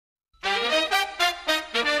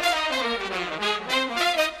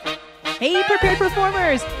Hey, prepared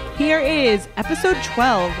performers! Here is episode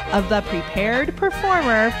 12 of the Prepared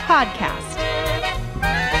Performer podcast.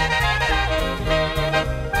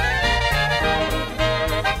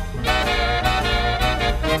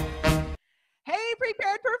 Hey,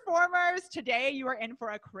 prepared performers! Today you are in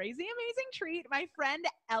for a crazy, amazing treat. My friend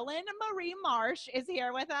Ellyn Marie Marsh is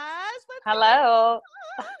here with us. Hello.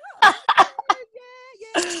 Yeah.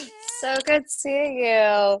 So good seeing you.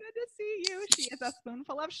 Good to see you. She is a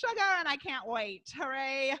spoonful of sugar, and I can't wait.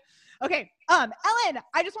 Hooray! Okay, Ellyn,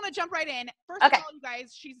 I just want to jump right in. First of all, you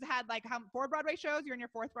guys, she's had like 4 Broadway shows. You're in your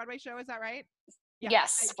 4th Broadway show, is that right? Yeah,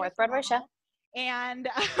 yes, 4th Broadway show. And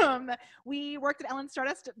we worked at Ellyn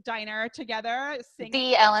Stardust Diner together.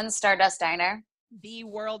 The Ellyn Stardust Diner. The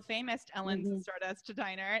world famous Ellyn Stardust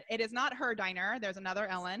Diner. It is not her diner. There's another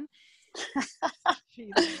Ellyn.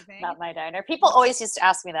 She's amazing. Not my diner. People always used to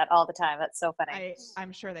ask me that all the time. That's so funny.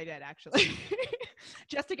 I'm sure they did, actually.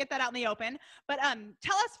 Just to get that out in the open. But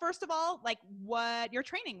tell us, first of all, like what your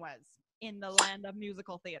training was in the land of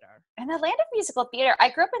musical theater. In the land of musical theater, I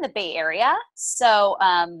grew up in the Bay Area. So,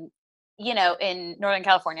 in Northern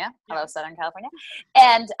California. Hello, Southern California.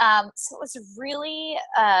 And so it was really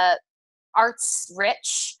arts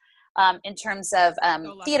rich in terms of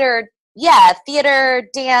theater. Yeah, theater,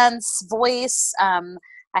 dance, voice. I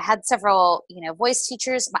had several, voice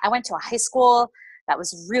teachers. I went to a high school that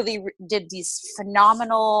was really did these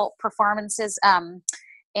phenomenal performances. And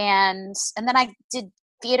then I did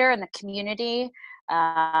theater in the community.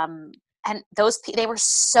 And they were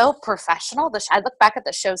so professional. I look back at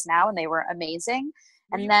the shows now, and they were amazing.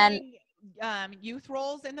 And then youth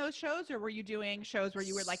roles in those shows, or were you doing shows where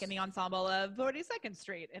you were like in the ensemble of 42nd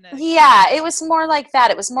Street? Yeah, it was more like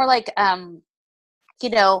that. It was more like, I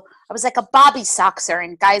was like a Bobby Soxer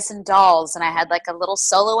in Guys and Dolls, and I had like a little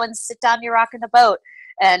solo and Sit Down, You're Rocking the Boat,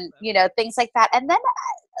 and, things like that. And then,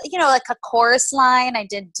 like a chorus line, I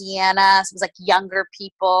did Deanna, so it was like younger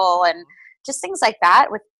people and just things like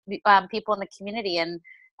that with people in the community. And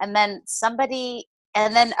then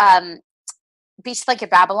Beach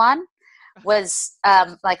Blanket Babylon was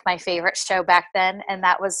like my favorite show back then, and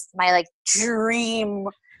that was my like dream,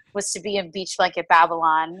 was to be in Beach Blanket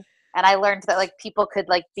Babylon. And I learned that like people could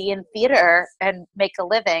like be in theater and make a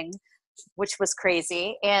living, which was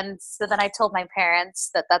crazy. And so then I told my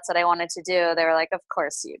parents that that's what I wanted to do. They were like, of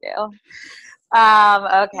course you do.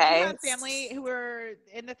 Okay. Did you have family who were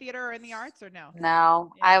in the theater or in the arts, or no?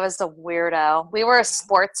 No, yeah. I was a weird. We were a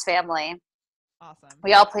sports family. Awesome.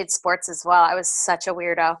 We all played sports as well. I was such a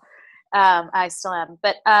weirdo. I still am.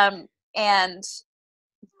 But and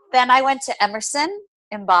then I went to Emerson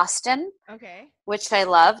in Boston. Okay. Which I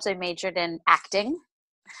loved. I majored in acting.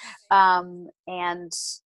 And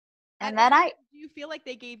then do you feel like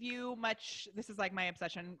they gave you much, this is like my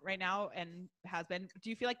obsession right now and has been, do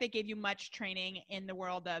you feel like they gave you much training in the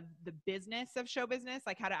world of the business of show business,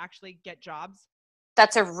 like how to actually get jobs?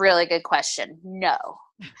 That's a really good question. No.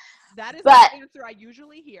 That is the answer I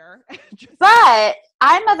usually hear. But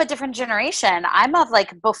I'm of a different generation. I'm of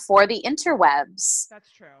like before the interwebs.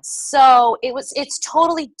 That's true. So it's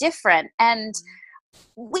totally different. And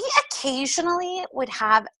we occasionally would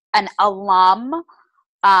have an alum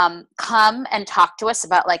come and talk to us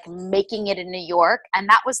about like making it in New York. And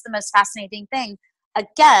that was the most fascinating thing.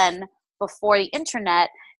 Again, before the internet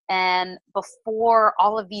and before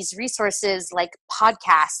all of these resources like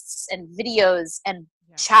podcasts and videos and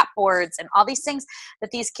chat boards and all these things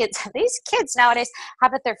that these kids nowadays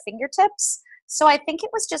have at their fingertips. So I think it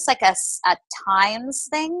was just like a times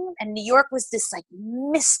thing. And New York was this like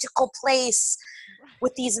mystical place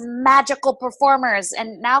with these magical performers.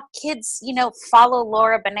 And now kids, follow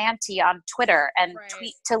Laura Benanti on Twitter and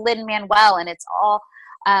tweet to Lin-Manuel, and it's all,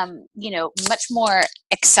 much more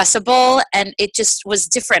accessible, and it just was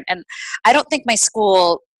different. And I don't think my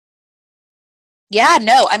school,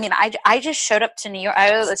 I just showed up to New York.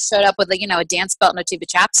 I showed up with a dance belt and a tube of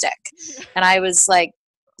chapstick. And I was like,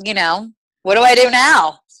 what do I do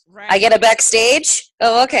now? Right. I get a backstage?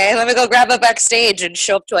 Oh, okay. Let me go grab a backstage and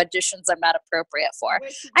show up to auditions I'm not appropriate for.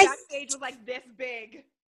 Backstage was like this big.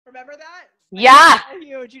 Remember that? Like, yeah. So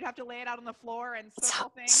huge. You'd have to lay it out on the floor and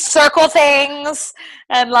circle things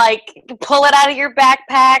and like pull it out of your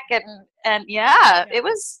backpack and it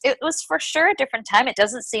was for sure a different time. It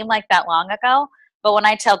doesn't seem like that long ago, but when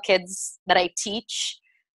I tell kids that I teach,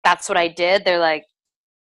 that's what I did. They're like,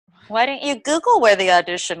 why didn't you Google where the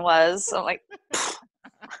audition was? I'm like,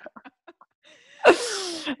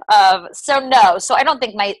 so I don't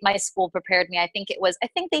think my school prepared me. I think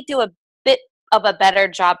they do a bit of a better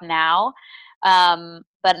job now.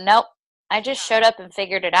 But nope, I just showed up and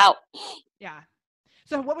figured it out. Yeah.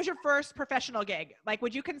 So what was your first professional gig? Like,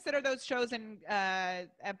 would you consider those shows in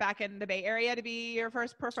back in the Bay Area to be your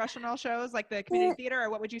first professional shows, like the community theater, or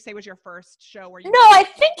what would you say was your first show where you? No, I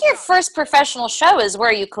think your first professional show is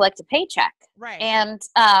where you collect a paycheck. Right. And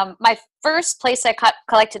my first place I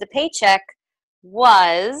collected a paycheck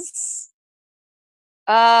was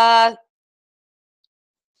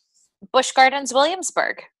Busch Gardens,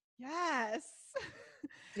 Williamsburg. Yes.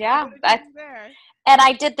 Yeah. What did you do there? And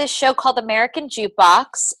I did this show called American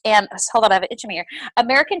Jukebox. And hold on, I have an itch in my ear.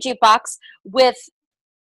 American Jukebox with,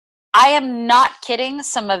 I am not kidding,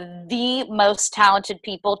 some of the most talented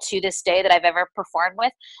people to this day that I've ever performed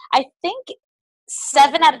with. I think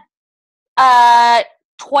 7 out of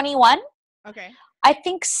 21. Okay. I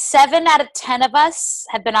think 7 out of 10 of us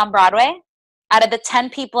have been on Broadway out of the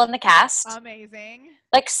 10 people in the cast. Amazing.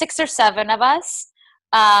 Like 6 or 7 of us.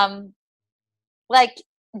 Like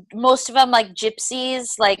most of them like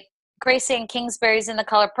gypsies, like Gracie and Kingsbury's in The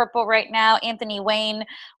Color Purple right now. Anthony Wayne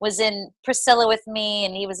was in Priscilla with me,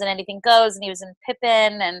 and he was in Anything Goes, and he was in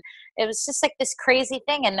Pippin, and it was just like this crazy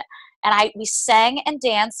thing. And we sang and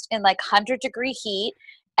danced in like 100-degree heat,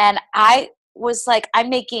 and I was like, I'm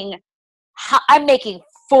making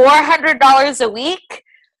 $400 a week.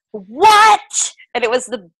 What? And it was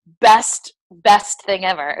the best thing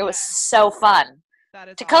ever. It was so fun.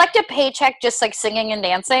 To collect a paycheck just like singing and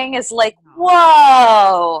dancing is like,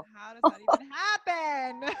 whoa. How does that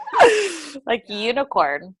even happen? Like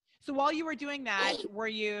unicorn. So while you were doing that, were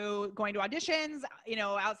you going to auditions,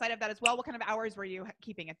 outside of that as well? What kind of hours were you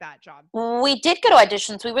keeping at that job? We did go to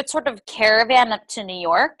auditions. We would sort of caravan up to New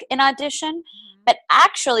York and audition. Mm-hmm. But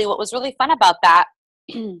actually what was really fun about that,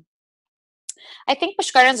 I think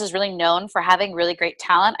Busch Gardens is really known for having really great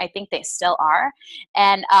talent. I think they still are.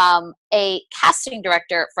 And a casting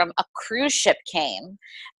director from a cruise ship came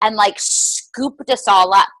and like scooped us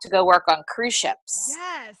all up to go work on cruise ships.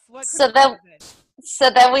 Yes. What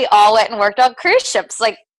so then we all went and worked on cruise ships.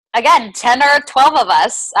 Like, again, 10 or 12 of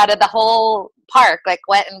us out of the whole park like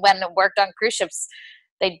went and worked on cruise ships.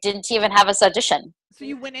 They didn't even have us audition. So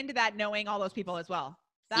you went into that knowing all those people as well.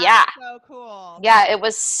 That's so cool. Yeah, it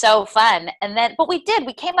was so fun. And then, but we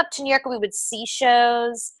came up to New York and we would see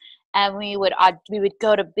shows, and we would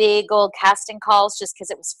go to big old casting calls just because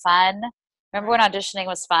it was fun. Remember when auditioning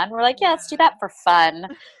was fun? We're like, yeah, let's do that for fun.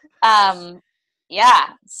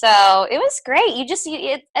 Yeah, so it was great.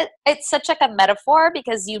 It's such like a metaphor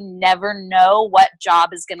because you never know what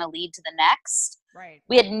job is going to lead to the next. Right.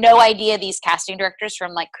 We had no idea these casting directors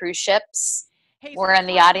from like cruise ships were in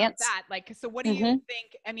the audience. So what do you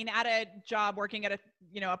think? I mean, at a job working at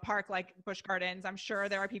a park like Busch Gardens, I'm sure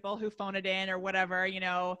there are people who phone it in or whatever,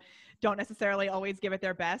 don't necessarily always give it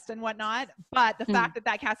their best and whatnot. But the fact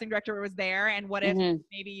that casting director was there, and what if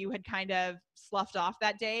maybe you had kind of sloughed off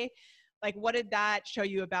that day? Like, what did that show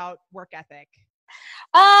you about work ethic?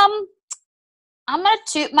 I'm going to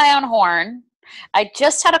toot my own horn. I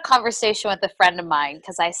just had a conversation with a friend of mine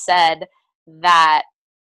because I said that,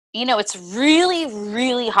 it's really,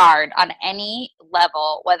 really hard on any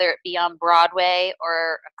level, whether it be on Broadway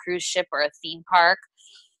or a cruise ship or a theme park.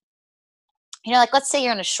 Like let's say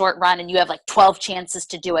you're in a short run and you have like 12 chances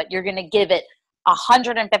to do it. You're going to give it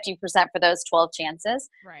 150% for those 12 chances.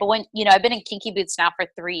 Right. But when, I've been in Kinky Boots now for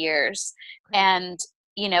 3 years and,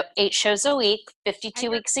 8 shows a week,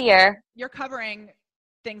 52 weeks a year. You're covering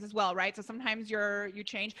things as well, right? So sometimes you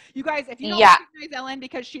change. You guys, if you don't recognize Ellyn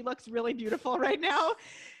because she looks really beautiful right now,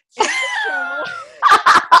 in the show,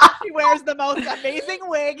 she wears the most amazing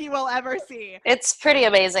wig you will ever see. It's pretty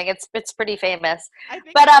amazing. It's pretty famance. I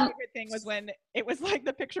think my favorite thing was when it was like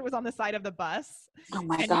the picture was on the side of the bus. Oh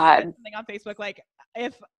my God. Something on Facebook like,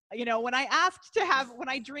 if when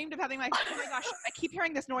I dreamed of having oh my gosh, I keep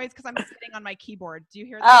hearing this noise because I'm sitting on my keyboard. Do you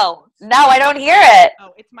hear that? Oh, no, I don't hear it.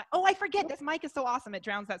 I forget. This mic is so awesome. It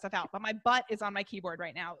drowns that stuff out. But my butt is on my keyboard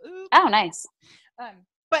right now. Oops. Oh, nice.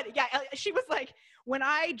 But yeah, she was like, when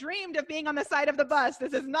I dreamed of being on the side of the bus,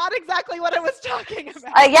 this is not exactly what I was talking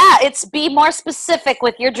about. Yeah, it's be more specific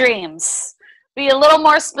with your dreams. Be a little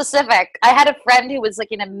more specific. I had a friend who was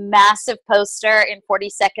like in a massive poster in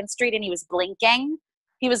 42nd Street and he was blinking.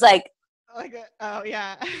 He was like, oh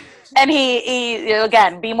yeah. And he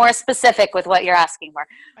again, be more specific with what you're asking for.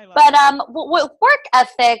 With work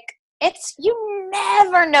ethic, you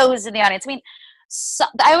never know who's in the audience. I mean,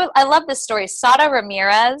 I love this story. Sada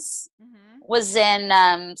Ramirez was in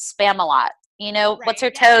Spam-A-Lot. Right. What's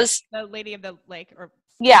her toes? The Lady of the Lake.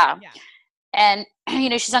 Yeah. And,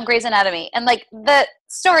 she's on Grey's Anatomy. And, like, the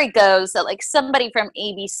story goes that, like, somebody from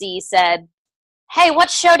ABC said, hey, what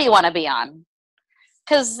show do you want to be on?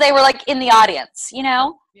 because they were like in the audience, you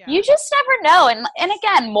know? Yeah. You just never know. And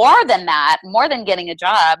again, more than that, more than getting a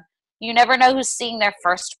job, you never know who's seeing their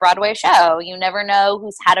first Broadway show. You never know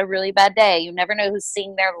who's had a really bad day. You never know who's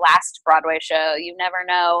seeing their last Broadway show. You never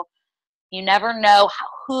know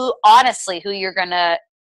who you're going to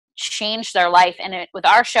change their life. And with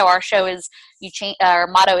our show is our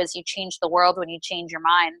motto is you change the world when you change your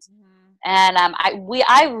mind. Mm-hmm. And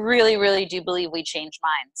I really, really do believe we change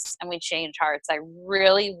minds and we change hearts. I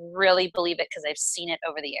really, really believe it because I've seen it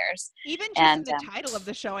over the years. Even just in the title of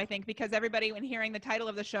the show, I think, because everybody, when hearing the title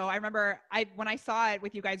of the show, I remember when I saw it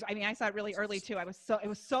with you guys, I mean, I saw it really early too. It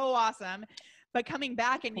was so awesome. But coming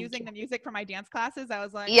back and using the music for my dance classes, I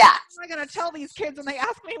was like, yeah, how am I going to tell these kids when they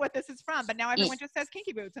ask me what this is from? But now everyone just says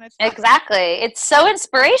Kinky Boots, and it's fun. Exactly. It's so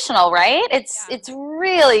inspirational, right? It's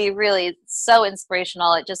really, really so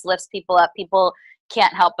inspirational. It just lifts people up. People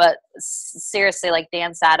can't help but seriously like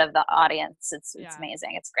dance out of the audience. It's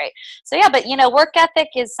amazing. It's great. So yeah, but work ethic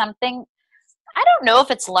is something, I don't know if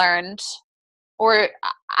it's learned, or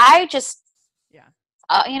I just,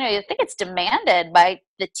 I think it's demanded by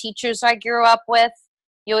the teachers I grew up with.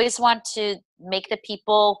 You always want to make the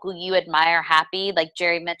people who you admire happy, like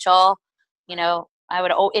Jerry Mitchell. I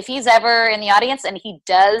would, if he's ever in the audience, and he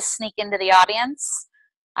does sneak into the audience,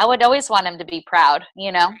 I would always want him to be proud,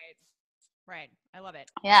 Right. I love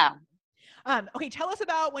it. Yeah. Okay. Tell us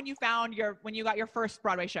about when you got your first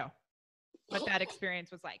Broadway show, what that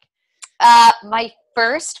experience was like. My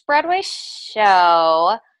first Broadway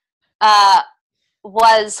show,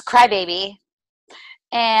 was Crybaby,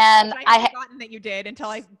 and I had forgotten that you did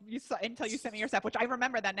until you sent me your stuff, which I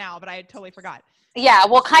remember that now, but I totally forgot. Yeah,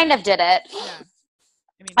 well, kind of did it. Yeah.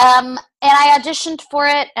 And I auditioned for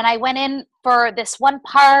it, and I went in for this one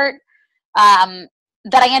part that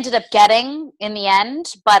I ended up getting in the end,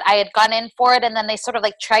 but I had gone in for it, and then they sort of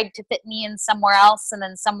like tried to fit me in somewhere else, and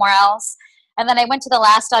then somewhere else, and then I went to the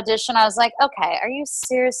last audition. I was like, okay, are you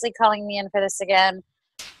seriously calling me in for this again?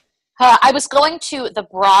 I was going to the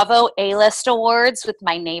Bravo A-List Awards with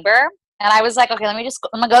my neighbor, and I was like, okay, I'm going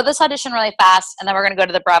to go to this audition really fast, and then we're going to go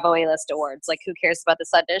to the Bravo A-List Awards. Like, who cares about this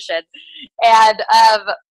audition? And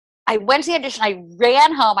I went to the audition. I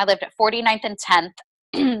ran home. I lived at 49th and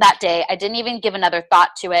 10th that day. I didn't even give another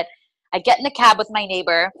thought to it. I get in a cab with my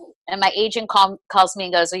neighbor, and my agent calls me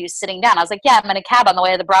and goes, are you sitting down? I was like, yeah, I'm in a cab on the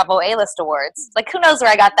way to the Bravo A-List Awards. Like, who knows where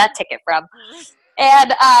I got that ticket from?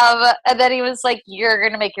 And then he was like, you're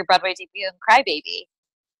going to make your Broadway debut in Crybaby.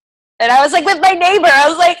 And I was like, with my neighbor, I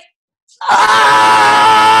was like,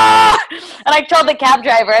 ah! And I told the cab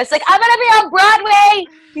driver, I was like, I'm going to be on Broadway.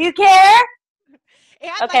 Do you care?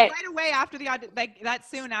 And okay. Like right away after the that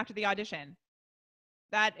soon after the audition.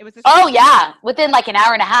 That it was. Oh yeah, within like an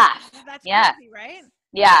hour and a half. That's crazy, right?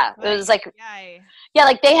 Yeah, it was like. Yeah,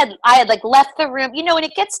 like I had like left the room. When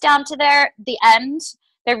it gets down to the end.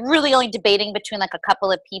 They're really only debating between like a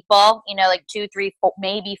couple of people, like 2, 3, 4,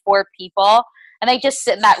 maybe 4 people. And they just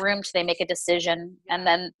sit in that room till they make a decision. And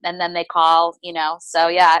then they call, So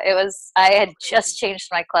yeah, I had just changed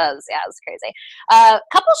my clothes. Yeah, it was crazy.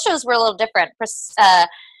 Couple shows were a little different.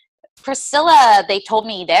 Priscilla, they told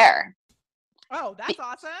me there. Oh, that's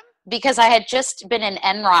awesome. Because I had just been in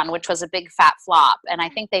Enron, which was a big fat flop. And I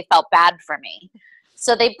think they felt bad for me.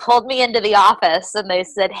 So they pulled me into the office and they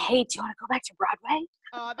said, hey, do you want to go back to Broadway?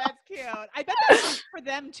 Oh, that's cute. I bet that's nice for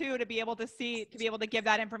them too, to be able to give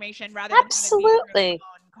that information rather Absolutely. than a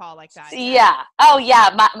phone call like that. Yeah. Oh yeah.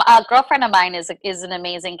 My girlfriend of mine is an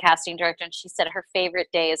amazing casting director, and she said her favorite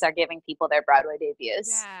days are giving people their Broadway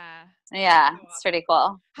debuts. Yeah. Yeah. So it's pretty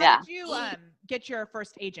cool. How did you get your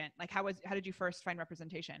first agent? Like how did you first find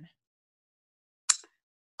representation?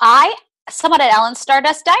 Someone at Ellyn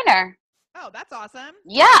Stardust Diner. Oh, that's awesome.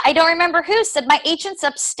 Yeah. I don't remember who said my agent's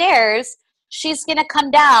upstairs. She's going to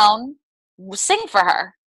come down, sing for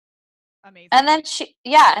her. Amazing. And then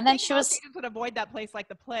she was would avoid that place like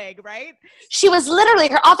the plague, right? She was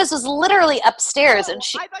her office was literally upstairs. Oh, and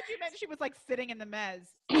I thought you meant she was like sitting in the mezz.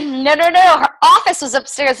 No. Her office was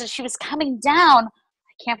upstairs and she was coming down.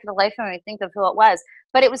 I can't for the life of me think of who it was,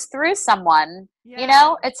 but it was through someone,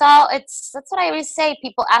 that's what I always say.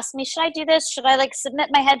 People ask me, should I do this? Should I like submit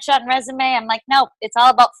my headshot and resume? I'm like, no, it's all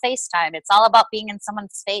about FaceTime. It's all about being in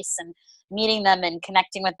someone's face and meeting them and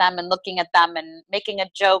connecting with them and looking at them and making a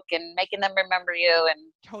joke and making them remember you. And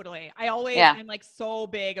totally. I'm like so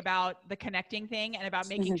big about the connecting thing and about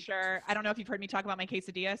making sure, I don't know if you've heard me talk about my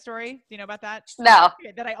quesadilla story. Do you know about that? No.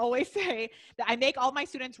 That I always say that I make all my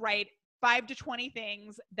students write 5 to 20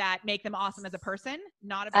 things that make them awesome as a person,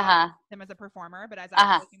 not about them as a performer, but as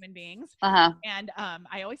actual human beings. And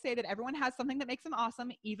I always say that everyone has something that makes them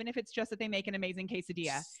awesome, even if it's just that they make an amazing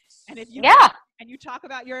quesadilla. And if you and you talk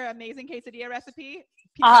about your amazing quesadilla recipe,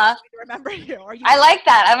 people are going to remember you. Or you I like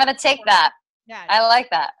that. I'm going to take that. Yeah, I like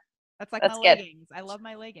that. That's like my leggings. I love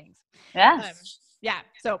my leggings. Yeah. Yeah.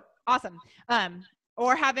 So awesome.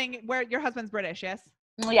 Or where your husband's British, yes?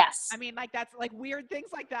 Yes. I mean, like that's like weird things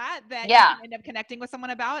like that you yeah. can end up connecting with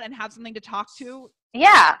someone about and have something to talk to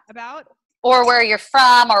about. Or where you're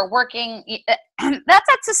from or working.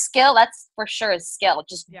 That's a skill. That's for sure a skill.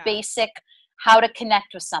 Just basic how to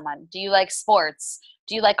connect with someone. Do you like sports?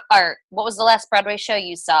 Do you like art? What was the last Broadway show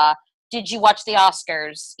you saw? Did you watch the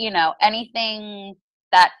Oscars? You know, anything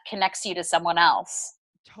that connects you to someone else.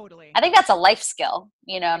 Totally. I think that's a life skill,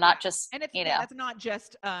 you know, not just, and it's, you know. That's not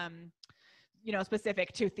just, you know,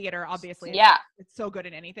 specific to theater, obviously. It's so good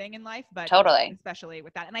in anything in life, but totally, especially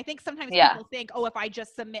with that. And I think sometimes people think, oh, if I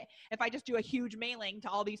just do a huge mailing to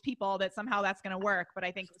all these people, that somehow that's going to work. But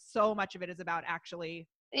I think so much of it is about actually.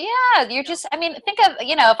 Yeah, you're just, I mean, think of,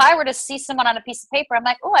 you know, if I were to see someone on a piece of paper, I'm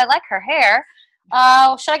like, oh, I like her hair.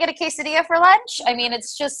 Should I get a quesadilla for lunch? I mean,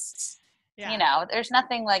 it's just, you know, there's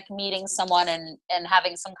nothing like meeting someone and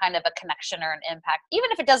having some kind of a connection or an impact, even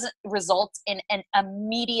if it doesn't result in an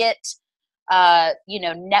immediate, you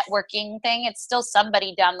know, networking thing. It's still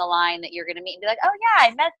somebody down the line that you're going to meet and be like, oh yeah,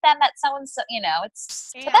 I met them at so-and-so, you know,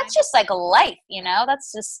 but that's just like life, you know,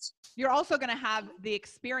 that's just. You're also going to have the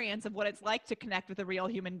experience of what it's like to connect with a real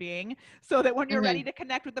human being, so that when you're ready to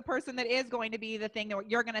connect with the person that is going to be the thing that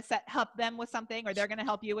you're going to help them with something, or they're going to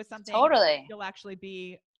help you with something. Totally. You'll actually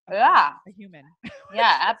be a human.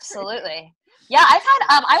 Yeah, absolutely. Yeah, I've had,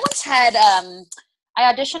 I once had,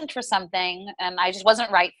 I auditioned for something and I just wasn't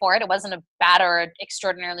right for it. It wasn't a bad or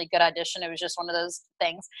extraordinarily good audition. It was just one of those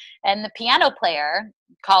things. And the piano player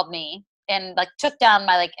called me and like took down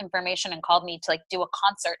my like information and called me to like do a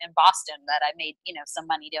concert in Boston that I made, you know, some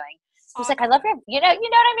money doing. He was like, I love your, you know what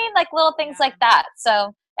I mean? Like little things like that.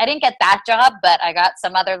 So I didn't get that job, but I got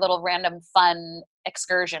some other little random fun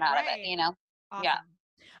excursion out of it, you know? Awesome.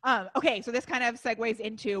 Yeah. Okay, so this kind of segues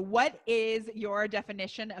into, what is your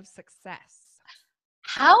definition of success?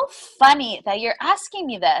 How funny that you're asking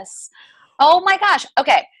me this. Oh my gosh.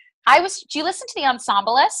 Okay. Do you listen to The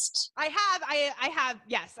Ensemblist? I have,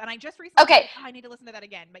 yes. And I just recently, I need to listen to that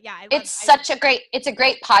again, but yeah. It's a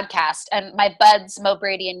great podcast. And my buds, Mo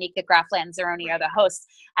Brady and Nika Graf Lanzaroni are the hosts.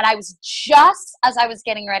 And I was just, as I was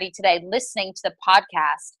getting ready today, listening to the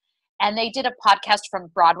podcast, and they did a podcast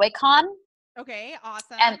from Broadway Con. Okay,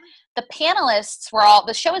 awesome. And the panelists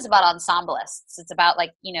the show is about ensemblists. It's about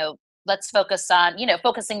like, you know, let's focus on, you know,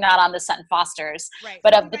 focusing not on the Sutton Fosters,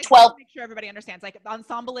 but of the 12. Make sure everybody understands, like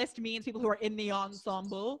ensemblist means people who are in the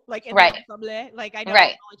ensemble, like in the ensemble. Like I know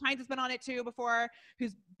Molly Tynes has been on it too before,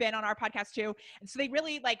 who's been on our podcast too. And so they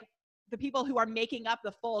really like the people who are making up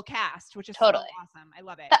the full cast, which is totally so awesome. I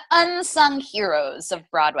love it. The unsung heroes of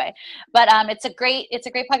Broadway. But it's a great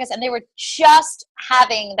podcast. And they were just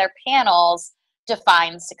having their panels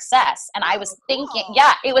define success. And I was thinking,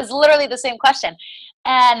 it was literally the same question.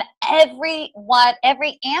 And every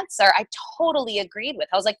answer I totally agreed with.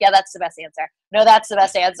 I was like, yeah, that's the best answer. No, that's the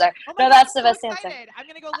best answer. No, that's the best answer. I'm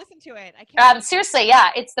going to go listen to it. I can't seriously, yeah,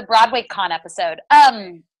 it's the Broadway Con episode.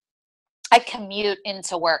 I commute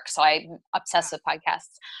into work, so I'm obsessed with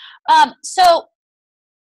podcasts. So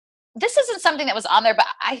this isn't something that was on there, but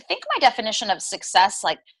I think my definition of success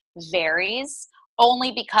like varies,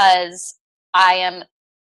 only because I am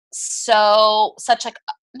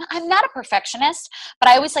I'm not a perfectionist, but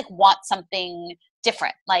I always like want something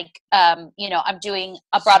different. Like, you know, I'm doing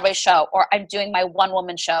a Broadway show, or I'm doing my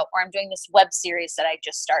one-woman show, or I'm doing this web series that I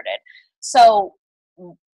just started. So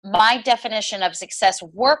my definition of success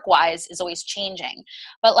work-wise is always changing.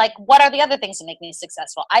 But like, what are the other things that make me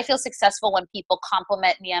successful? I feel successful when people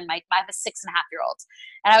compliment me on I have a 6.5-year-old.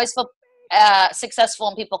 And I always feel successful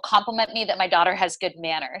when people compliment me that my daughter has good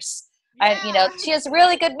manners. And, you know, she has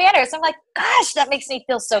really good manners. I'm like, gosh, that makes me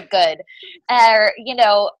feel so good. Or, you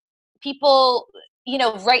know, people, you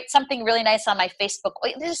know, write something really nice on my Facebook.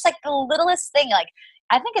 There's just like the littlest thing. Like,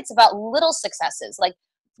 I think it's about little successes. Like,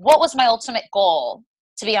 what was my ultimate goal?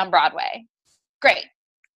 To be on Broadway. Great.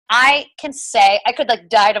 I can say, I could like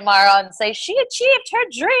die tomorrow and say she achieved her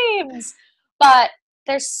dreams. But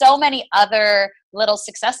there's so many other little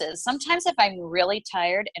successes. Sometimes if I'm really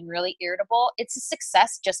tired and really irritable, it's a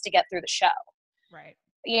success just to get through the show. Right.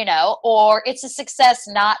 You know, or it's a success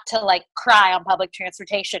not to like cry on public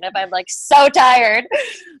transportation if I'm like so tired.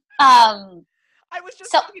 I was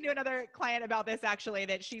just talking to another client about this actually,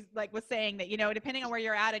 that she's like was saying that, you know, depending on where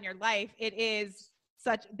you're at in your life, it is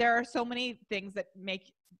there are so many things that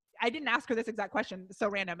make, I didn't ask her this exact question, so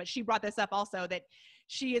random, but she brought this up also, that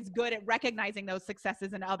she is good at recognizing those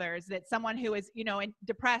successes in others, that someone who is, you know,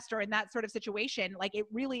 depressed or in that sort of situation, like it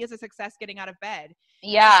really is a success getting out of bed.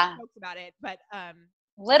 Yeah. Jokes about it, but,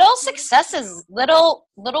 little successes, little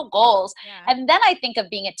goals. Yeah. And then I think of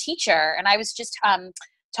being a teacher, and I was just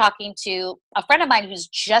talking to a friend of mine who's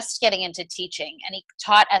just getting into teaching, and he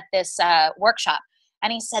taught at this workshop,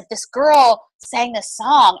 and he said this girl sang this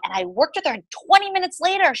song and I worked with her, and 20 minutes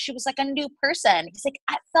later she was like a new person. He's like,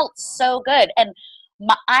 I felt so good. And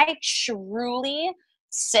I truly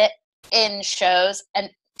sit in shows and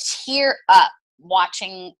tear up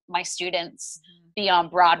watching my students be on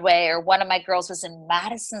Broadway, or one of my girls was in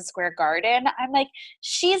Madison Square Garden. I'm like,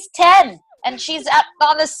 she's 10 and she's up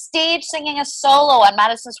on the stage singing a solo on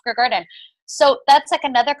Madison Square Garden. So that's like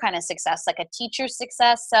another kind of success, like a teacher's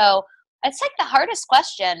success. So it's like the hardest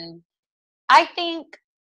question. I think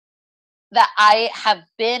that I have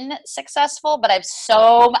been successful, but I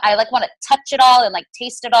like want to touch it all and like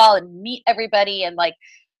taste it all and meet everybody and like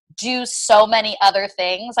do so many other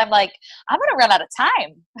things. I'm like, I'm going to run out of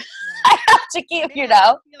time. Yeah. I have to keep, you know.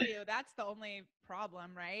 I feel you. That's the only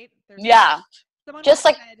problem, right? Someone just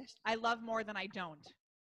like, said, I love more than I don't.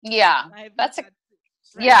 Yeah. That's a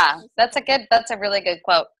really good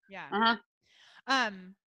quote. Yeah. Uh-huh.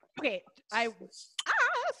 Okay. So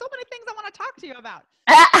many things I want to talk to you about.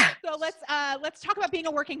 So let's talk about being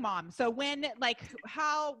a working mom. So when, like,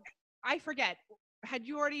 I forget,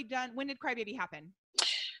 when did Crybaby happen?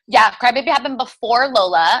 Yeah, Crybaby happened before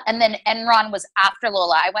Lola, and then Enron was after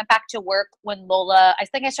Lola. I went back to work when I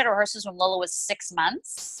think I started rehearsals when Lola was 6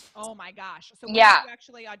 months. Oh my gosh. So when did you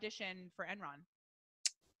actually audition for Enron?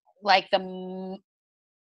 Like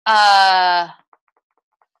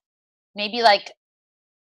maybe like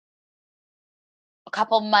a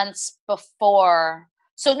couple months before.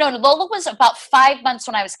 So no, Lola was about 5 months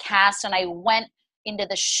when I was cast, and I went into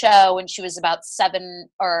the show when she was about 7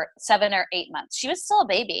 or 8 months. She was still a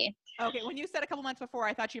baby. Okay, when you said a couple months before,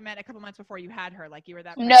 I thought you meant a couple months before you had her, like you were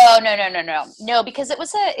that. No, because it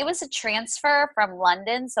was a transfer from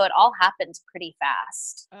London, so it all happens pretty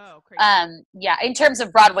fast. Oh, crazy. Yeah, in terms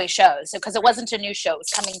of Broadway shows, because it wasn't a new show; it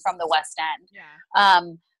was coming from the West End. Yeah.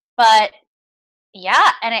 But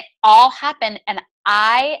yeah, and it all happened, and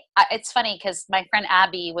it's funny because my friend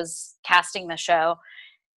Abby was casting the show.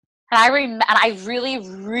 And I really,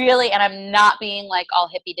 really, and I'm not being like all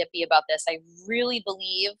hippy dippy about this, I really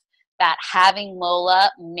believe that having Lola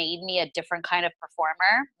made me a different kind of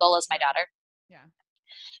performer. Lola's my daughter. Yeah.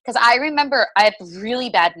 Because I remember I had really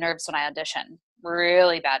bad nerves when I auditioned.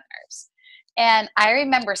 Really bad nerves. And I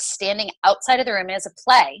remember standing outside of the room as a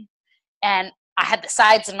play, and I had the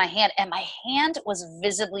sides in my hand, and my hand was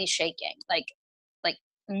visibly shaking. Like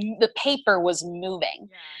the paper was moving.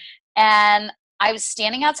 Yeah. And I was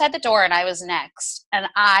standing outside the door, and I was next. And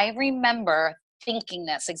I remember thinking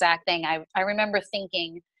this exact thing. I remember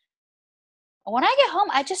thinking, when I get home,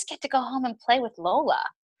 I just get to go home and play with Lola.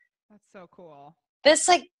 That's so cool. This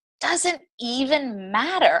doesn't even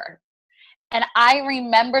matter. And I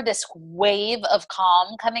remember this wave of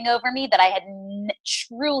calm coming over me that I had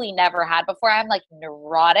truly never had before. I'm like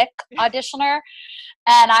neurotic auditioner.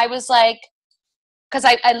 And I was like, because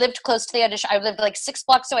I lived close to the audition. I lived like 6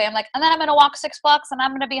 blocks away. I'm like, and then I'm going to walk 6 blocks and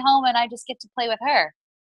I'm going to be home and I just get to play with her.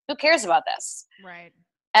 Who cares about this? Right.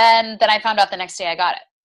 And then I found out the next day I got it.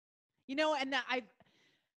 You know, and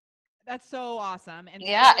that's so awesome. And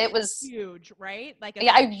yeah, so it was huge, right? Like,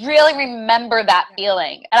 yeah, I really remember that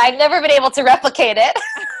feeling, and I've never been able to replicate it.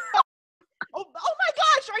 oh my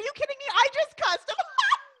gosh, are you kidding me? I just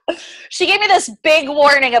cussed. She gave me this big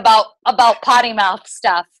warning about potty mouth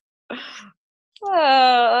stuff.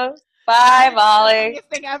 Bye, Molly. The funniest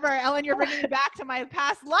thing ever, Ellyn. You're bringing me back to my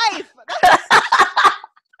past life.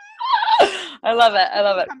 I love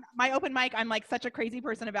it. My open mic, I'm like such a crazy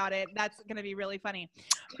person about it. That's going to be really funny.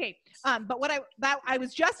 Okay. But I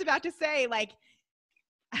was just about to say, like,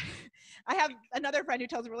 I have another friend who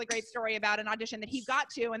tells a really great story about an audition that he got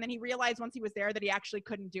to, and then he realized once he was there that he actually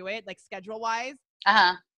couldn't do it, like schedule wise.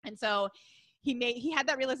 Uh-huh. And so he had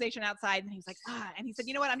that realization outside, and he was like, and he said,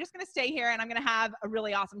 you know what, I'm just going to stay here and I'm going to have a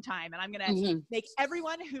really awesome time. And I'm going to make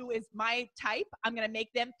everyone who is my type, I'm going to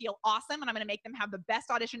make them feel awesome. And I'm going to make them have the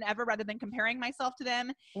best audition ever rather than comparing myself to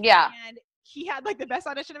them. Yeah. And he had like the best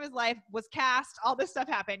audition of his life, was cast, all this stuff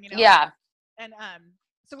happened, you know? Yeah. And,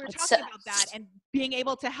 so we were talking about that and being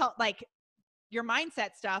able to help, like, your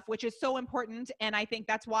mindset stuff, which is so important. And I think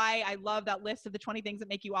that's why I love that list of the 20 things that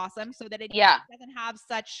make you awesome, so that it doesn't have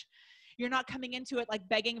such, you're not coming into it like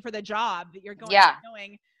begging for the job that you're going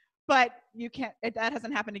knowing. But you can't, that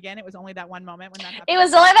hasn't happened again. It was only that one moment when that happened. It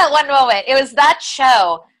was only that one moment. It was that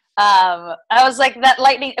show. I was like that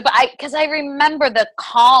lightning, but because I remember the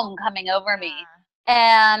calm coming over me.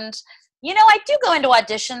 And, you know, I do go into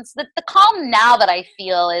auditions. The calm now that I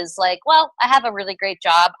feel is like, well, I have a really great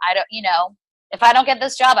job. I don't, you know, if I don't get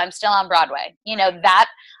this job, I'm still on Broadway. You know, that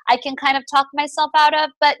I can kind of talk myself out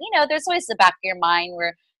of. But, you know, there's always the back of your mind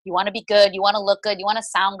where you want to be good, you want to look good, you want to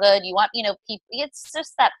sound good, you want, you know, people. It's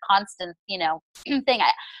just that constant, you know, thing.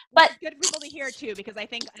 But it's good for people to hear too, because I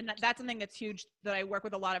think, and that's something that's huge, that I work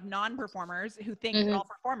with a lot of non-performers who think that all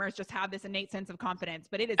performers just have this innate sense of confidence,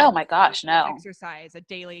 but it is oh my gosh, no, exercise, a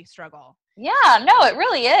daily struggle. Yeah, no, it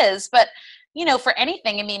really is. But, you know, for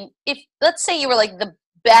anything, I mean, if let's say you were like the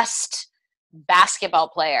best basketball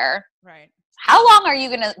player, right? How long are you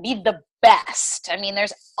going to be the best? I mean,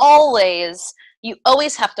 you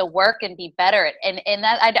always have to work and be better. And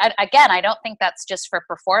that, again, I don't think that's just for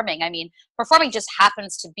performing. I mean, performing just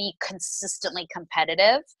happens to be consistently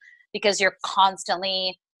competitive because you're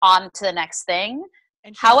constantly on to the next thing.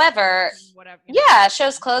 And however,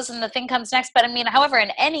 show's closed and the thing comes next. But I mean, however,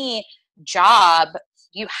 in any job,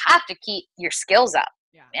 you have to keep your skills up.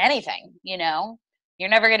 Yeah. Anything, you know, you're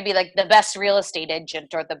never going to be like the best real estate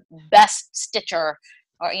agent or the best stitcher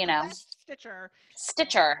or, you know,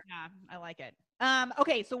 stitcher. Yeah, I like it.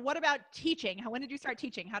 Okay, so what about teaching? When did you start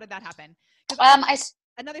teaching? How did that happen?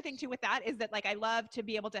 Another thing too with that is that like I love to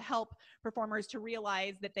be able to help performers to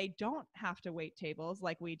realize that they don't have to wait tables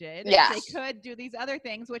like we did. Yeah. They could do these other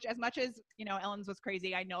things, which as much as, you know, Ellyn's was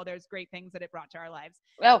crazy, I know there's great things that it brought to our lives.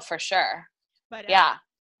 Oh, for sure. But yeah.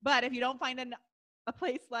 But if you don't find a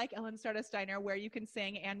place like Ellyn Stardust Diner where you can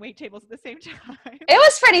sing and wait tables at the same time. It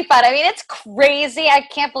was pretty fun. I mean, it's crazy. I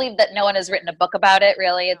can't believe that no one has written a book about it,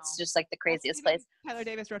 really. It's just like the craziest place. Tyler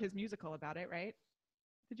Davis wrote his musical about it, right?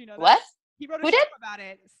 Did you know that? What? He wrote a show about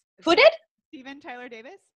it. Who did? Steven Tyler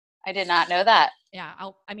Davis. I did not know that. Yeah.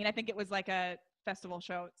 I mean, I think it was like a festival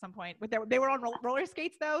show at some point. But they were on roller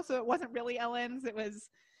skates, though, so it wasn't really Ellyn's. It was,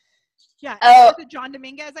 yeah. Oh. John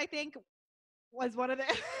Dominguez, I think, was one of the...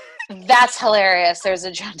 That's hilarious. There's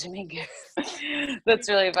a John Dominguez. That's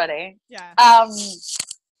really funny. Yeah.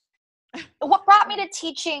 What brought me to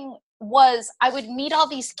teaching was I would meet all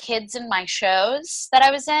these kids in my shows that I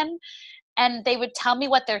was in, and they would tell me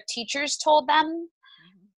what their teachers told them.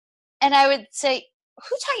 And I would say,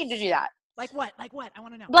 who taught you to do that? Like what? I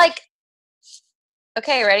want to know. Like,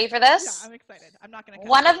 okay, ready for this? Yeah, I'm excited. I'm not going to.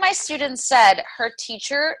 One of my students said her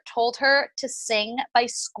teacher told her to sing by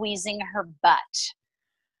squeezing her butt.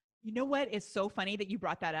 You know what is so funny that you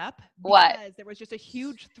brought that up? What? Because there was just a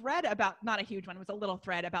huge thread about, not a huge one, it was a little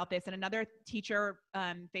thread about this in another teacher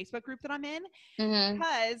Facebook group that I'm in.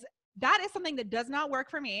 Because that is something that does not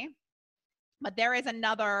work for me. But there is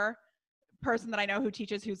another person that I know who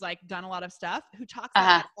teaches, who's like done a lot of stuff, who talks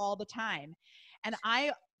about it all the time. And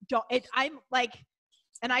I'm like,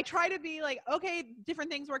 and I try to be like, okay,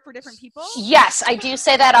 different things work for different people. Yes, I do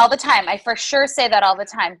say that all the time. I for sure say that all the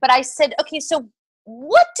time. But I said, okay, so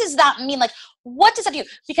what does that mean? Like, what does that do?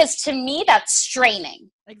 Because to me, that's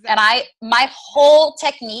straining. Exactly. And my whole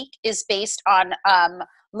technique is based on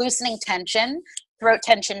loosening tension, throat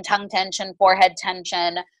tension, tongue tension, forehead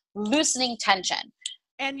tension, loosening tension.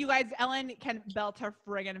 And you guys, Ellyn can belt her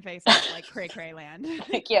friggin' face off like cray land.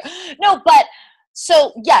 Thank you. No, but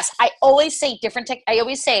so yes, I always say I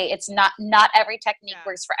always say it's not every technique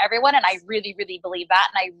works for everyone. And I really, really believe that.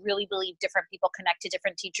 And I really believe different people connect to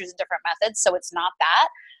different teachers and different methods. So it's not that,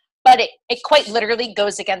 but it quite literally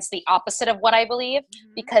goes against the opposite of what I believe,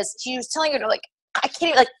 because she was telling her to like, I can't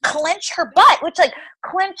even like clench her butt, which like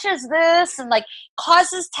clenches this and like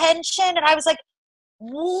causes tension. And I was like,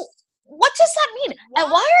 what does that mean?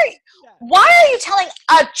 What? And why are you telling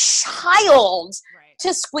a child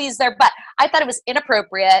to squeeze their butt? I thought it was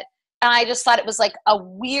inappropriate, and I just thought it was like a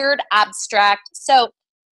weird abstract. So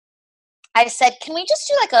I said, can we just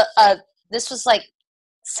do like this was like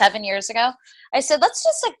 7 years ago. I said, let's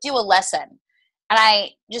just like do a lesson. And I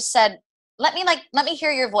just said, let me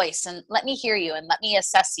hear your voice and let me hear you and let me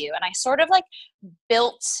assess you. And I sort of like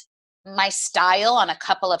built my style on a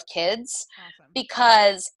couple of kids. Awesome.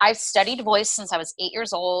 Because I've studied voice since I was 8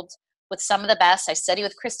 years old with some of the best. I study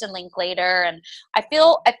with Kristen Linklater, and I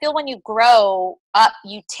feel when you grow up,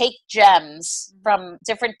 you take gems from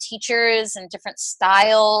different teachers and different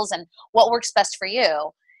styles and what works best for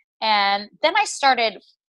you. And then I started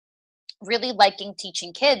really liking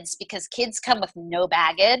teaching kids because kids come with no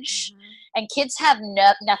baggage and kids have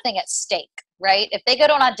nothing at stake. Right? If they go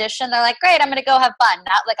to an audition, they're like, great, I'm going to go have fun.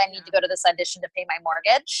 Not like I need to go to this audition to pay my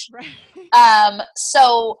mortgage. Right.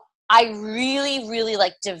 So I really, really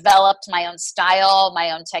like developed my own style,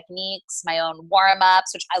 my own techniques, my own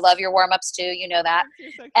warm-ups, which I love your warm-ups too, you know that.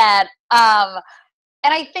 So And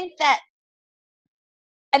I think that,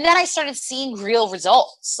 and then I started seeing real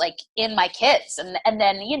results like in my kids. And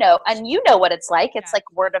then, you know what it's like. It's like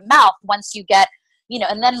word of mouth once you get,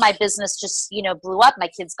 and then my business just, blew up. My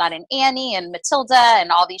kids got in Annie and Matilda and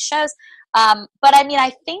all these shows. But I mean,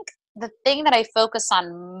 I think the thing that I focus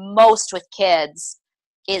on most with kids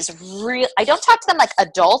is I don't talk to them like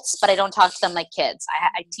adults, but I don't talk to them like kids.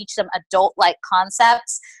 I teach them adult-like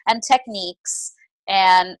concepts and techniques,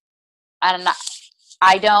 and I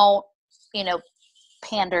don't,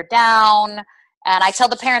 pander down. And I tell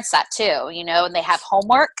the parents that too, and they have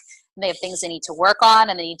homework and they have things they need to work on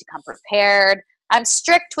and they need to come prepared. I'm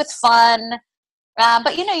strict with fun.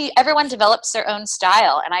 But everyone develops their own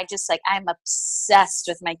style, and I'm obsessed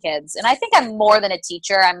with my kids. And I think I'm more than a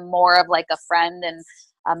teacher. I'm more of like a friend and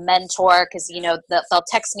a mentor, because they'll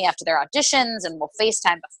text me after their auditions and we'll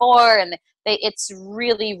FaceTime before, and it's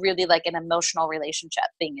really, really like an emotional relationship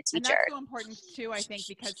being a teacher. And that's so important too, I think,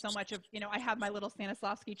 because so much of, I have my little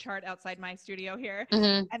Stanislavski chart outside my studio here,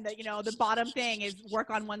 and the bottom thing is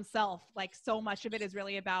work on oneself. Like, so much of it is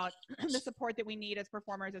really about the support that we need as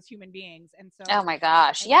performers, as human beings. And so, oh my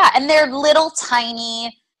gosh, yeah, and they're little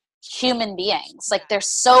tiny human beings. Like, they're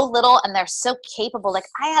so little and they're so capable. Like,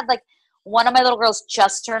 I had one of my little girls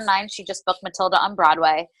just turned 9. She just booked Matilda on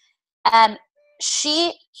Broadway. And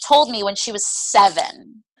she told me when she was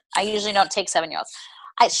 7, I usually don't take 7-year-olds.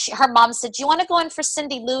 Her mom said, do you want to go in for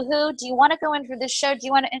Cindy Lou Who? Do you want to go in for this show? Do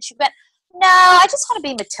you want to? And she went, no, I just want to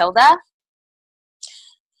be Matilda.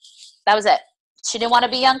 That was it. She didn't want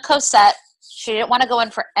to be young Cosette. She didn't want to go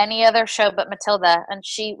in for any other show but Matilda. And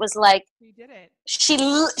she was like, we did it. She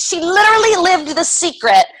literally lived the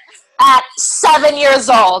secret at 7 years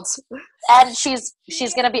old, and she's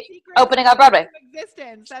going to be opening on Broadway.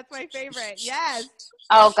 Existence. That's my favorite. Yes.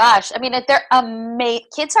 Oh gosh, I mean, they're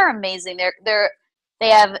kids are amazing. They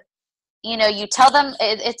have, you tell them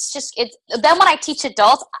then when I teach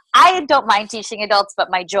adults, I don't mind teaching adults, but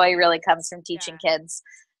my joy really comes from teaching kids,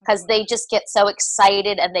 because they just get so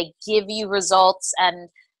excited and they give you results and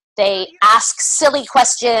they ask silly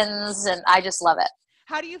questions, and I just love it.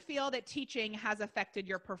 How do you feel that teaching has affected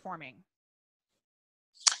your performing?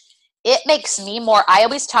 It makes me more, I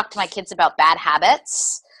always talk to my kids about bad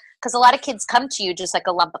habits, because a lot of kids come to you just like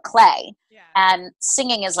a lump of clay. Yeah. And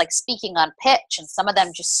singing is like speaking on pitch, and some of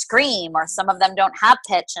them just scream, or some of them don't have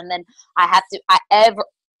pitch. And then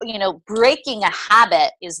breaking a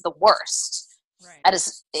habit is the worst. Right. That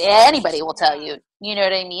is, anybody will tell you, you know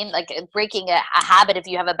what I mean? Like, breaking a habit, if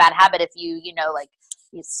you have a bad habit, if you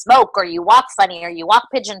smoke, or you walk funny, or you walk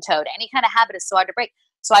pigeon-toed, any kind of habit is so hard to break.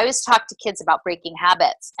 So I always talk to kids about breaking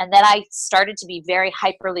habits. And then I started to be very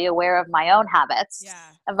hyperly aware of my own habits,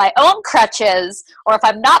 of my own crutches, or if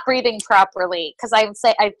I'm not breathing properly. Because I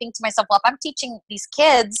think to myself, well, if I'm teaching these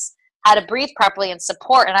kids how to breathe properly and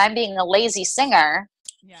support, and I'm being a lazy singer,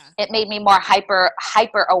 it made me more hyper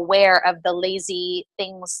aware of the lazy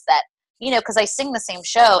things that, because I sing the same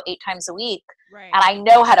show 8 times a week. Right. And I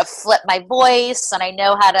know how to flip my voice, and I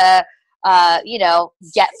know how to,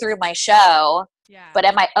 get through my show. Yeah. But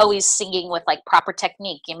am I always singing with like proper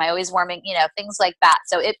technique? Am I always warming, things like that?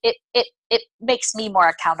 So it makes me more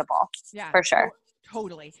accountable. Yeah, for sure.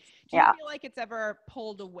 Totally. Do you feel like it's ever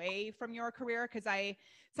pulled away from your career? Because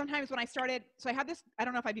sometimes when I started, so I had this, I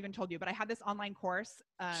don't know if I've even told you, but I had this online course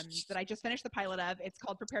that I just finished the pilot of. It's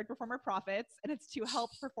called Prepared Performer Profits, and it's to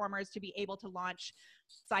help performers to be able to launch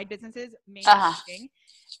side businesses, mainly.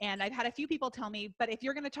 And I've had a few people tell me, but if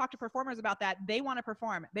you're going to talk to performers about that, they want to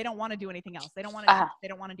perform. They don't want to do anything else. They don't want to. They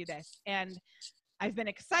don't want to do this. And I've been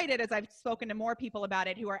excited as I've spoken to more people about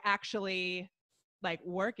it who are actually like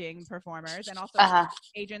working performers, and also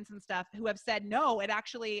agents and stuff, who have said, no, it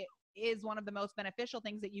actually is one of the most beneficial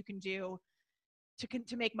things that you can do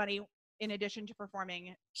to make money in addition to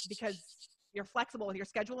performing, because you're flexible with your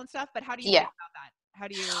schedule and stuff. But how do you think about that? How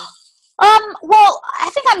do you? Well,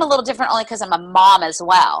 I think I'm a little different only because I'm a mom as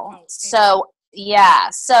well. Oh, so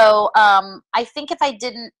I think if I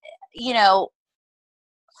didn't, we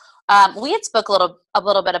had spoke a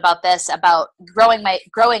little bit about this, about growing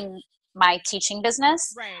my teaching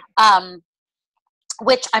business, right?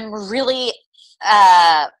 Which I'm really,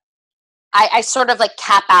 I sort of like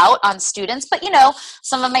cap out on students, but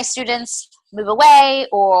some of my students move away,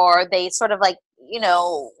 or they sort of like,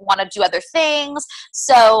 want to do other things.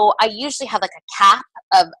 So I usually have like a cap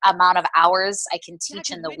of amount of hours I can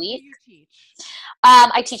teach in the week. Do you teach?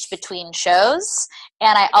 I teach between shows,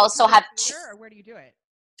 and I also have. Or where do you do it?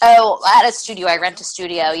 Oh, at a studio. I rent a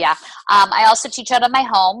studio. Yeah. I also teach out of my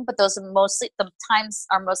home, but those are the times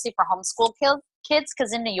are mostly for homeschool kids.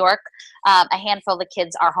 Cause in New York, a handful of the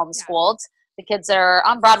kids are homeschooled. The kids that are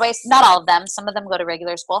on Broadway, not all of them. Some of them go to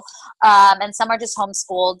regular school. And some are just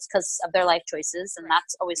homeschooled because of their life choices. And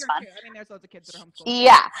that's always fun. Too. I mean, there's loads of kids that are homeschooled.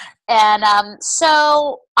 Yeah. And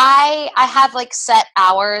so I have like set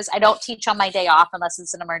hours. I don't teach on my day off unless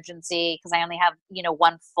it's an emergency because I only have,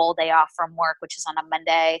 one full day off from work, which is on a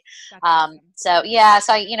Monday. Awesome. So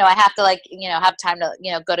I have to have time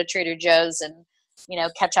to, go to Trader Joe's and,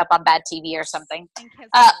 catch up on bad TV or something.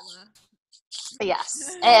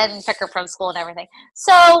 Yes, and pick her from school and everything.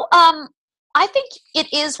 So I think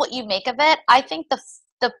it is what you make of it. I think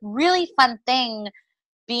the really fun thing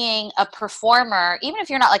being a performer, even if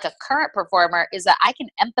you're not like a current performer, is that I can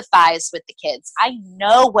empathize with the kids. I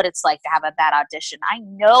know what it's like to have a bad audition. I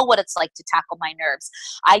know what it's like to tackle my nerves.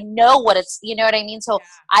 I know what it's, you know what I mean? So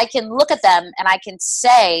I can look at them and I can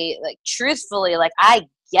say, like, truthfully, like, I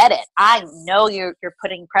get it. I know you're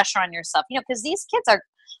putting pressure on yourself, because these kids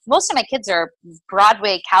most of my kids are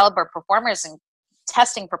Broadway caliber performers and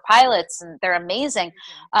testing for pilots, and they're amazing.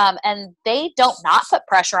 And they don't not put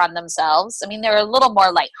pressure on themselves. I mean, they're a little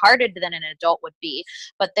more lighthearted than an adult would be,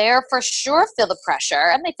 but they're for sure feel the pressure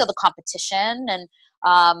and they feel the competition, and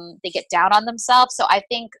they get down on themselves. So I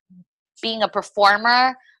think being a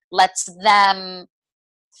performer lets them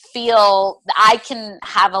feel that I can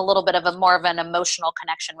have a little bit of more of an emotional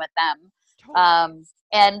connection with them. Totally.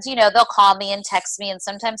 And, they'll call me and text me, and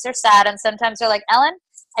sometimes they're sad, and sometimes they're like, Ellyn,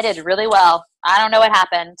 I did really well. I don't know what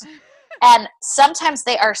happened. And sometimes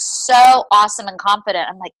they are so awesome and confident.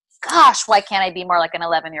 I'm like, gosh, why can't I be more like an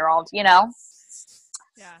 11-year-old, Yeah.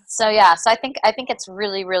 So, I think it's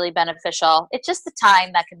really, really beneficial. It's just the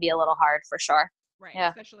time that can be a little hard for sure. Right. Yeah.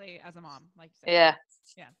 Especially as a mom. Like, yeah.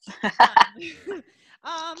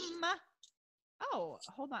 Oh,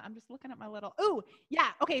 hold on. I'm just looking at my little. Oh, yeah.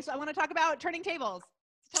 Okay. So I want to talk about turning tables.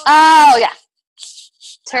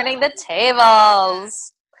 Turning the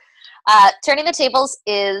tables. Turning the Tables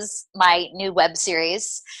is my new web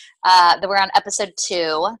series. That we're on episode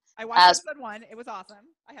 2. I watched episode 1. It was awesome.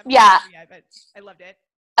 I haven't watched it yet, but I loved it.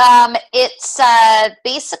 It's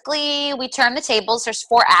basically we turn the tables. There's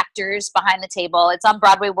 4 actors behind the table. It's on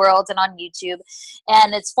Broadway World and on YouTube,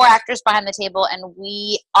 and it's 4 actors behind the table, and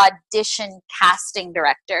we audition casting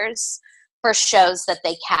directors for shows that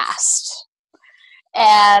they cast.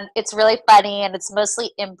 And it's really funny, and it's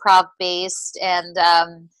mostly improv based, and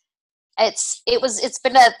it's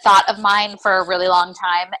been a thought of mine for a really long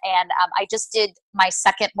time. And I just did my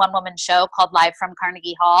second one-woman show called Live from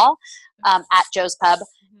Carnegie Hall at Joe's Pub.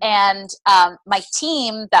 And my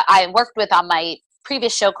team that I worked with on my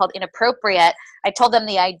previous show called Inappropriate, I told them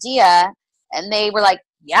the idea, and they were like,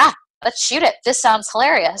 yeah, let's shoot it. This sounds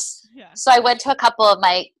hilarious. Yeah. So I went to a couple of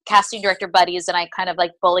my casting director buddies, and I kind of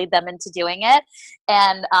like bullied them into doing it.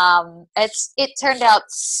 And it turned out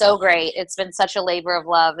so great. It's been such a labor of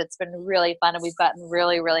love. It's been really fun, and we've gotten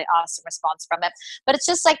really, really awesome response from it. But it's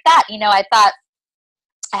just like that. I thought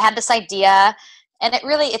I had this idea, and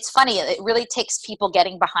it's funny. It really takes people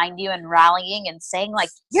getting behind you and rallying and saying, like,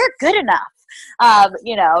 you're good enough.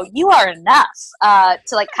 You are enough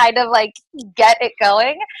to like kind of like get it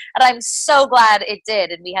going. And I'm so glad it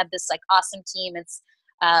did. And we had this like awesome team. It's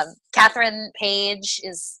Catherine Page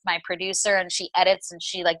is my producer, and she edits and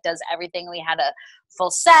she like does everything. We had a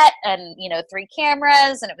full set and 3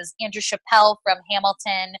 cameras, and it was Andrew Chappelle from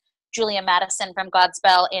Hamilton, Julia Madison from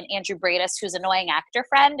Godspell, and Andrew Bradis, who's Annoying Actor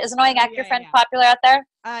Friend. Is Annoying Actor Friend popular out there?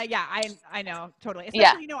 I know, totally.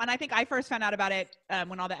 Especially, and I think I first found out about it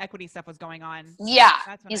when all the equity stuff was going on. Yeah,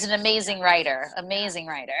 he's an amazing writer.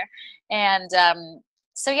 And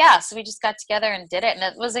so we just got together and did it. And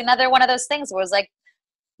it was another one of those things where it was like,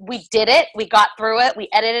 we did it, we got through it, we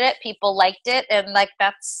edited it, people liked it, and like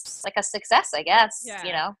that's like a success, I guess.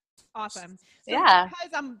 Awesome. So because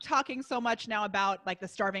I'm talking so much now about like the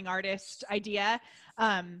starving artist idea,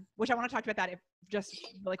 which I want to talk about that just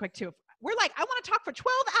really quick too. We're like, I want to talk for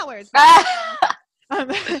 12 hours.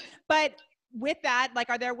 But with that, like,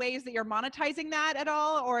 are there ways that you're monetizing that at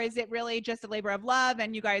all? Or is it really just a labor of love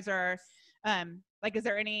and you guys are like, is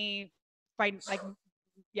there any fight? Like,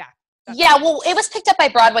 well, it was picked up by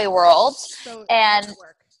Broadway World, and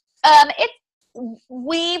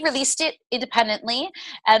we released it independently,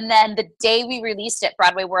 and then the day we released it,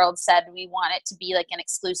 Broadway World said we want it to be like an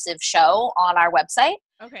exclusive show on our website.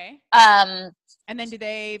 Okay. And then is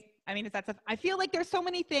that stuff? I feel like there's so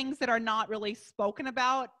many things that are not really spoken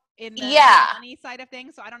about in the money side of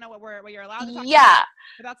things. So I don't know what you're allowed to talk about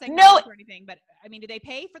without saying no or anything. But I mean, do they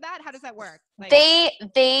pay for that? How does that work? Like,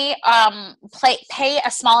 they pay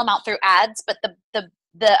a small amount through ads, but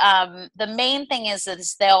the main thing is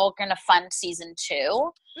they're going to fund season 2.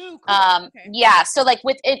 Ooh, cool. Okay. Yeah. So like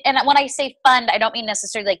with it, and when I say fund, I don't mean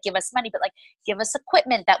necessarily like give us money, but like give us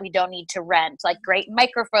equipment that we don't need to rent, like great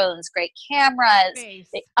microphones, great cameras.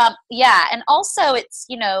 Yeah. And also it's,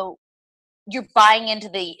 you know, you're buying into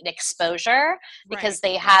the exposure because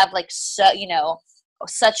they have like, so, you know,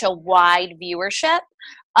 such a wide viewership.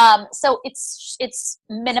 So it's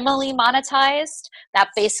minimally monetized. That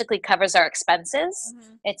basically covers our expenses.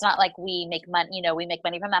 Mm-hmm. It's not like we make money, you know, we make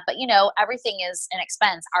money from that, but you know, everything is an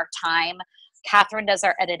expense. Our time. Catherine does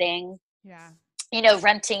our editing. Yeah. You know,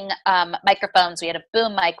 renting microphones. We had a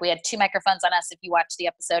boom mic. We had 2 microphones on us if you watch the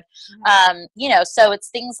episode. Mm-hmm. You know, so it's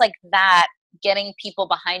things like that, getting people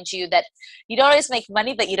behind you that you don't always make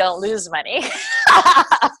money, but you don't lose money.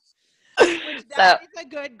 That is a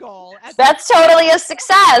good goal. That's totally a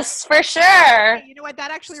success for sure. You know what?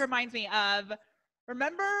 That actually reminds me of,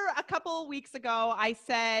 remember a couple weeks ago, I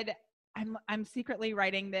said, I'm secretly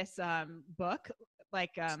writing this book,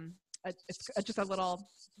 like it's just a little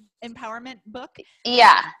empowerment book.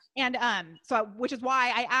 Yeah. And so which is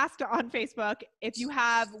why I asked on Facebook if you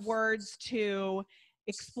have words to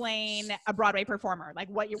explain a Broadway performer, like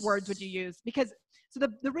what words would you use? Because so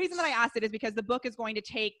the reason that I asked it is because the book is going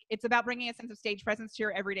to it's about bringing a sense of stage presence to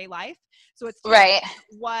your everyday life. So it's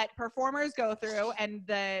what performers go through and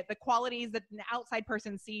the qualities that an outside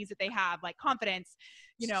person sees that they have, like confidence,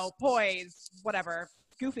 you know, poise, whatever,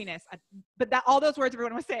 goofiness. But that all those words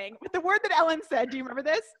everyone was saying. But the word that Ellyn said, do you remember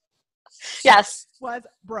this? Yes. Was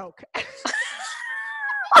broke.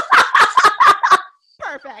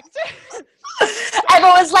 Perfect.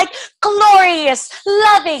 Everyone was like, glorious,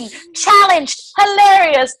 loving, challenged,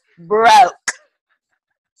 hilarious, broke.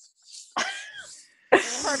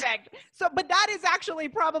 Perfect. So, but that is actually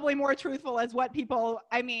probably more truthful as what people,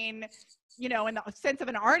 I mean, you know, in the sense of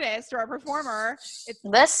an artist or a performer.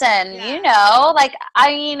 Listen, you know, like, I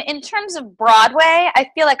mean, in terms of Broadway, I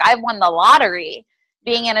feel like I've won the lottery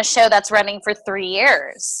being in a show that's running for 3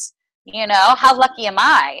 years. You know, how lucky am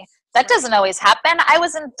I? That doesn't always happen. I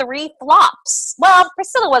was in 3 flops. Well,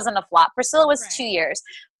 Priscilla wasn't a flop. Priscilla was 2 years,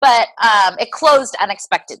 but it closed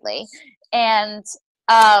unexpectedly. And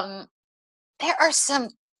there are some,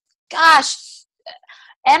 gosh,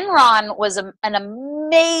 Enron was an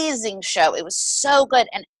amazing show. It was so good.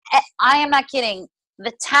 And I am not kidding.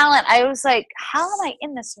 The talent, I was like, how am I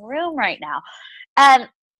in this room right now? And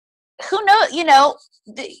who knows, you know,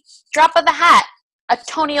 the drop of the hat. A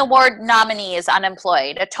Tony Award nominee is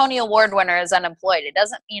unemployed. A Tony Award winner is unemployed. It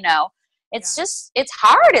doesn't, you know, it's just, it's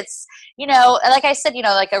hard. It's, you know, like I said, you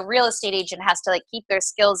know, like a real estate agent has to like keep their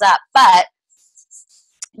skills up, but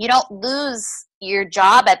you don't lose your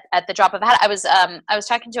job at the drop of a hat. I was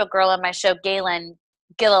talking to a girl on my show, Gilliland,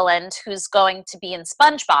 who's going to be in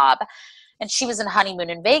SpongeBob, and she was in honeymoon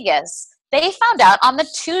in Vegas. They found out on the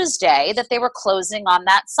Tuesday that they were closing on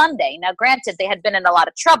that Sunday. Now, granted, they had been in a lot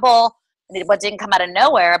of trouble. What didn't come out of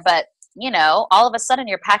nowhere, but you know, all of a sudden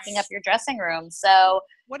you're packing up your dressing room. So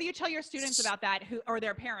what do you tell your students about that, or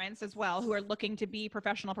their parents as well, who are looking to be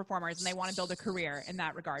professional performers and they want to build a career in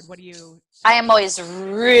that regard? What do you? I am always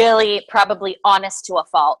really probably honest to a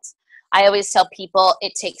fault. I always tell people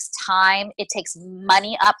it takes time. It takes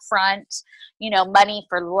money up front, you know, money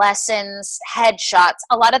for lessons, headshots.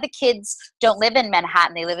 A lot of the kids don't live in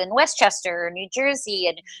Manhattan. They live in Westchester or New Jersey,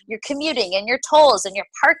 and you're commuting and your tolls and your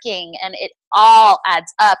parking, and it all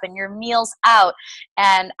adds up, and your meals out.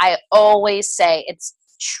 And I always say it's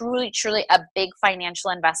truly, truly a big financial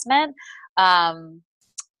investment,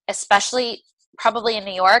 especially probably in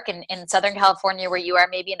New York and in Southern California where you are,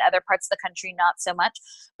 maybe in other parts of the country, not so much.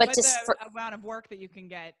 But just the amount of work that you can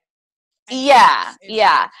get. Yeah.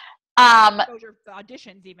 Exposure,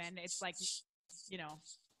 auditions even. It's like, you know.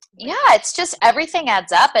 Yeah, it's just everything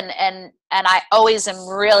adds up, and I always am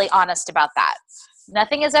really honest about that.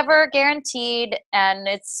 Nothing is ever guaranteed, and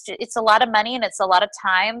it's a lot of money and it's a lot of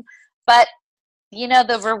time, but you know,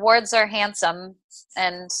 the rewards are handsome,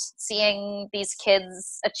 and seeing these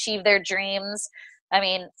kids achieve their dreams. I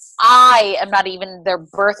mean, I am not even their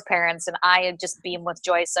birth parents, and I just beam with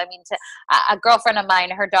joy. So, I mean, a girlfriend of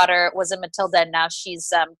mine, her daughter was in Matilda, and now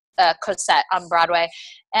she's Cosette on Broadway.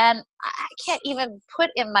 And I can't even put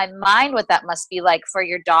in my mind what that must be like for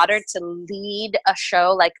your daughter to lead a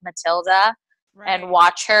show like Matilda, and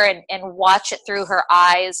watch her and watch it through her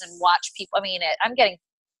eyes and watch people. I mean, I'm getting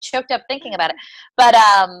choked up thinking about it, but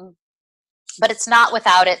it's not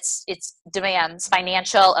without its demands,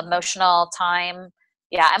 financial, emotional, time,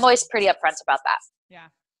 Yeah, I'm always pretty upfront about that. Yeah.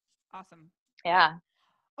 Awesome. Yeah.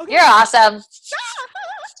 Okay. You're awesome.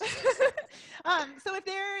 So if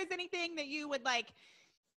there is anything that you would like,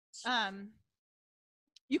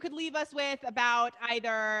 you could leave us with about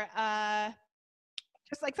either,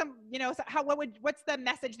 just like some, what's the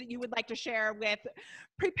message that you would like to share with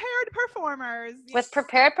prepared performers? With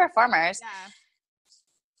prepared performers?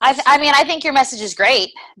 Yeah. I mean, I think your message is great.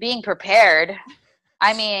 Being prepared.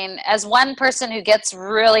 I mean, as one person who gets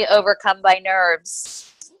really overcome by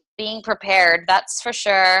nerves, being prepared, that's for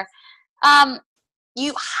sure.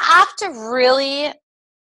 You have to really,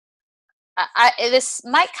 this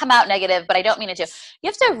might come out negative, but I don't mean it to. You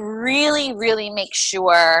have to really, really make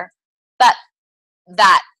sure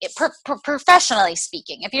that professionally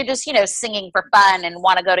speaking, if you're just, singing for fun and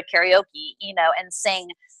want to go to karaoke, and sing,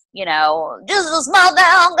 just a small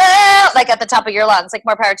down girl, like at the top of your lungs, like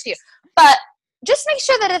more power to you. But just make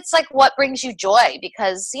sure that it's like what brings you joy,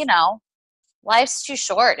 because, life's too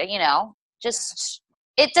short, just,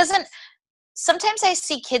 it doesn't, sometimes I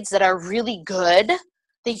see kids that are really good.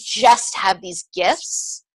 They just have these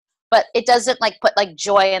gifts, but it doesn't like put like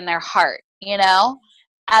joy in their heart,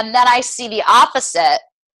 And then I see the opposite,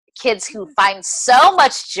 kids who find so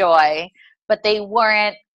much joy, but they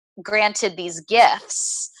weren't granted these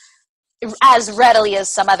gifts as readily as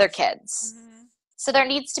some other kids. Mm-hmm. So there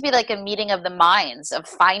needs to be like a meeting of the minds of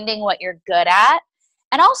finding what you're good at.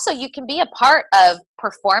 And also you can be a part of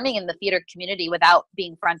performing in the theater community without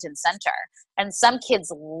being front and center. And some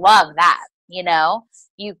kids love that,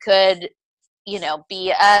 You could,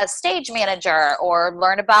 be a stage manager or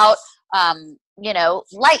learn about,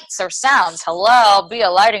 lights or sounds. Hello, be a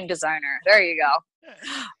lighting designer. There you go.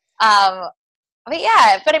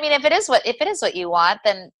 But I mean, if it is what you want,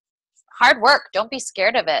 then hard work. Don't be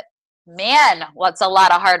scared of it. Man, what's a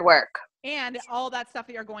lot of hard work. And all that stuff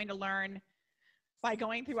that you're going to learn by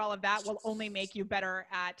going through all of that will only make you better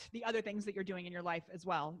at the other things that you're doing in your life as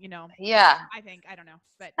well, Yeah. I don't know,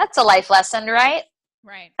 but that's a life lesson, right?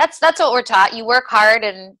 Right. That's what we're taught. You work hard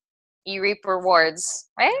and you reap rewards,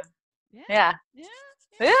 right? Yeah.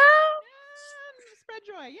 Spread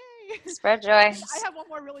joy, yay! Spread joy. I have one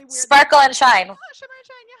more really weird. Sparkle and shine. Oh, shimmer and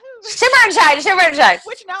shine, yahoo! Shimmer and shine, shimmer and shine.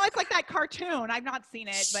 Which now it's like that cartoon. I've not seen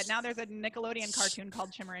it, but now there's a Nickelodeon cartoon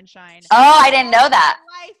called Shimmer and Shine. Oh, I didn't know that.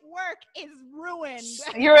 Life work is ruined.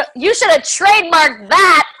 You should have trademarked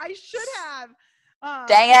that. I should have.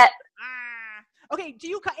 Dang it. Okay,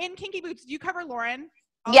 in Kinky Boots, do you cover Lauren?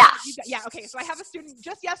 Yeah. Okay, so I have a student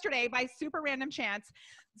just yesterday by super random chance.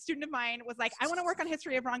 A student of mine was like, I want to work on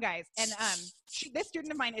History of Wrong Guys. And this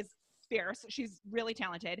student of mine is fierce. She's really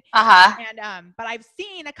talented. And but I've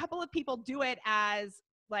seen a couple of people do it as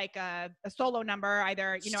like a solo number.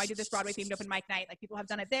 Either, I do this Broadway themed open mic night. Like people have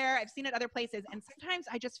done it there. I've seen it other places. And sometimes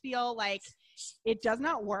I just feel like it does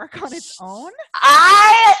not work on its own.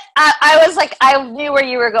 I was like, I knew where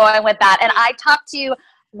you were going with that. And I talked to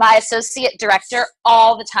my associate director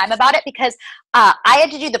all the time about it, because I had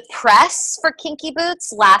to do the press for Kinky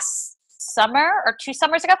Boots last summer or 2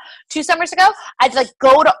 summers ago. I had to like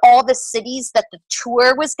go to all the cities that the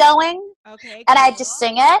tour was going. Okay. And I had to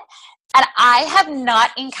sing it. And I have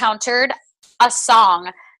not encountered a song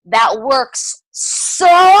that works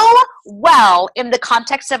so well in the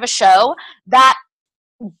context of a show that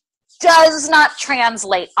does not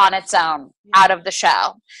translate on its own out of the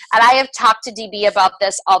show. And I have talked to DB about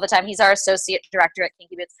this all the time. He's our associate director at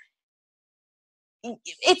Kinky Boots.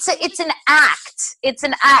 It's an act. It's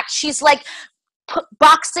an act. She's like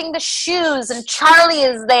boxing the shoes, and Charlie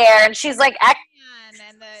is there, and she's like,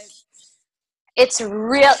 it's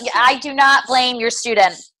real. I do not blame your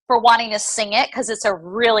student for wanting to sing it, because it's a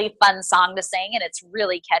really fun song to sing and it's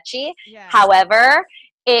really catchy. Yeah. However,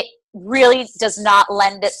 it really does not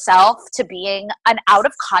lend itself to being an out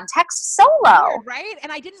of context solo. Right?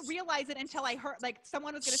 And I didn't realize it until I heard like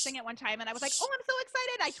someone was going to sing it one time, and I was like, oh, I'm so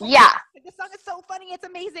excited. I told her, like, this song is so funny. It's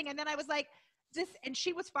amazing. And then I was like, and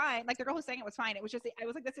she was fine. Like the girl who sang it was fine. It was just, I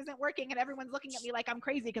was like, this isn't working. And everyone's looking at me like I'm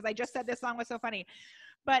crazy because I just said this song was so funny.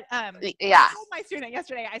 But I told my student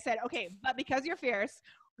yesterday, I said, okay, but because you're fierce,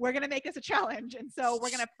 we're going to make this a challenge. And so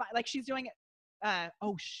we're going to, like, she's doing it. I'm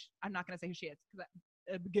not going to say who she is,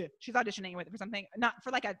 because she's auditioning for something, not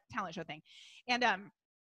for like a talent show thing. And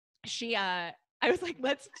I was like,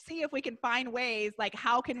 let's see if we can find ways, like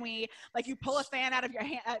how can we, like you pull a fan out of your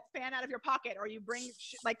hand, fan out of your pocket, or you bring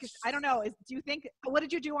like, I don't know. Do you think, what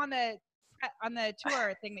did you do on the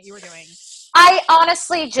tour thing that you were doing? I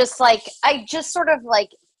honestly just sort of like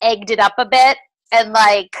egged it up a bit and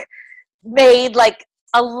like made like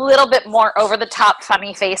a little bit more over the top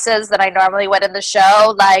funny faces than I normally would in the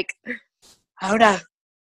show. Like, oh no,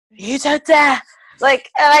 you don't dare Like,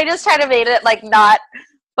 and I just try to make it like not,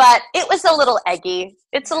 but it was a little eggy.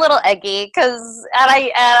 It's a little eggy because, and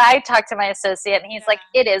I talked to my associate and he's like,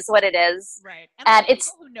 it is what it is. Right. And like,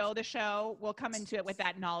 it's people who know the show will come into it with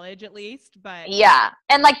that knowledge at least, but yeah.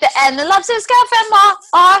 And like the end, the loves his girlfriend,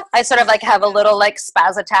 I sort of like have a little like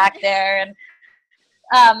spaz attack there.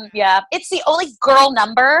 And yeah, it's the only girl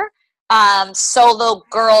number, solo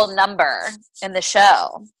girl number in the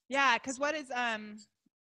show. Yeah, because what is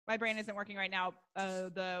my brain isn't working right now.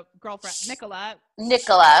 The girlfriend, Nicola.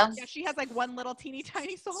 Yeah, she has like one little teeny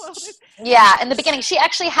tiny solo. Yeah, in the beginning, she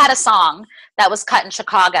actually had a song that was cut in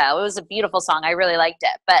Chicago. It was a beautiful song. I really liked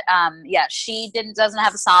it. But yeah, she doesn't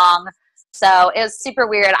have a song, so it was super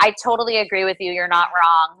weird. I totally agree with you. You're not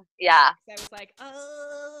wrong. Yeah. I was like,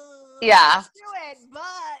 oh, yeah, do it, but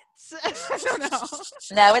I don't know.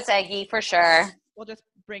 No, it's eggy for sure. We'll just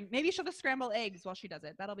maybe she'll just scramble eggs while she does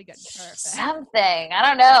it. That'll be good. Perfect. Something. I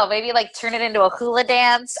don't know. Maybe like turn it into a hula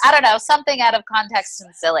dance. I don't know. Something out of context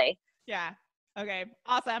and silly. Yeah. Okay.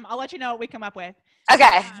 Awesome. I'll let you know what we come up with.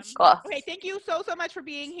 Okay. Cool. Okay. Thank you so much for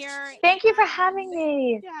being here. Thank you for having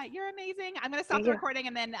me. Yeah, you're amazing. I'm going to stop the recording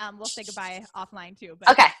and then we'll say goodbye offline too.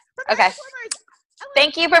 But okay.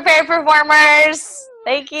 Thank you, prepared performers.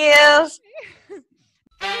 Thank you.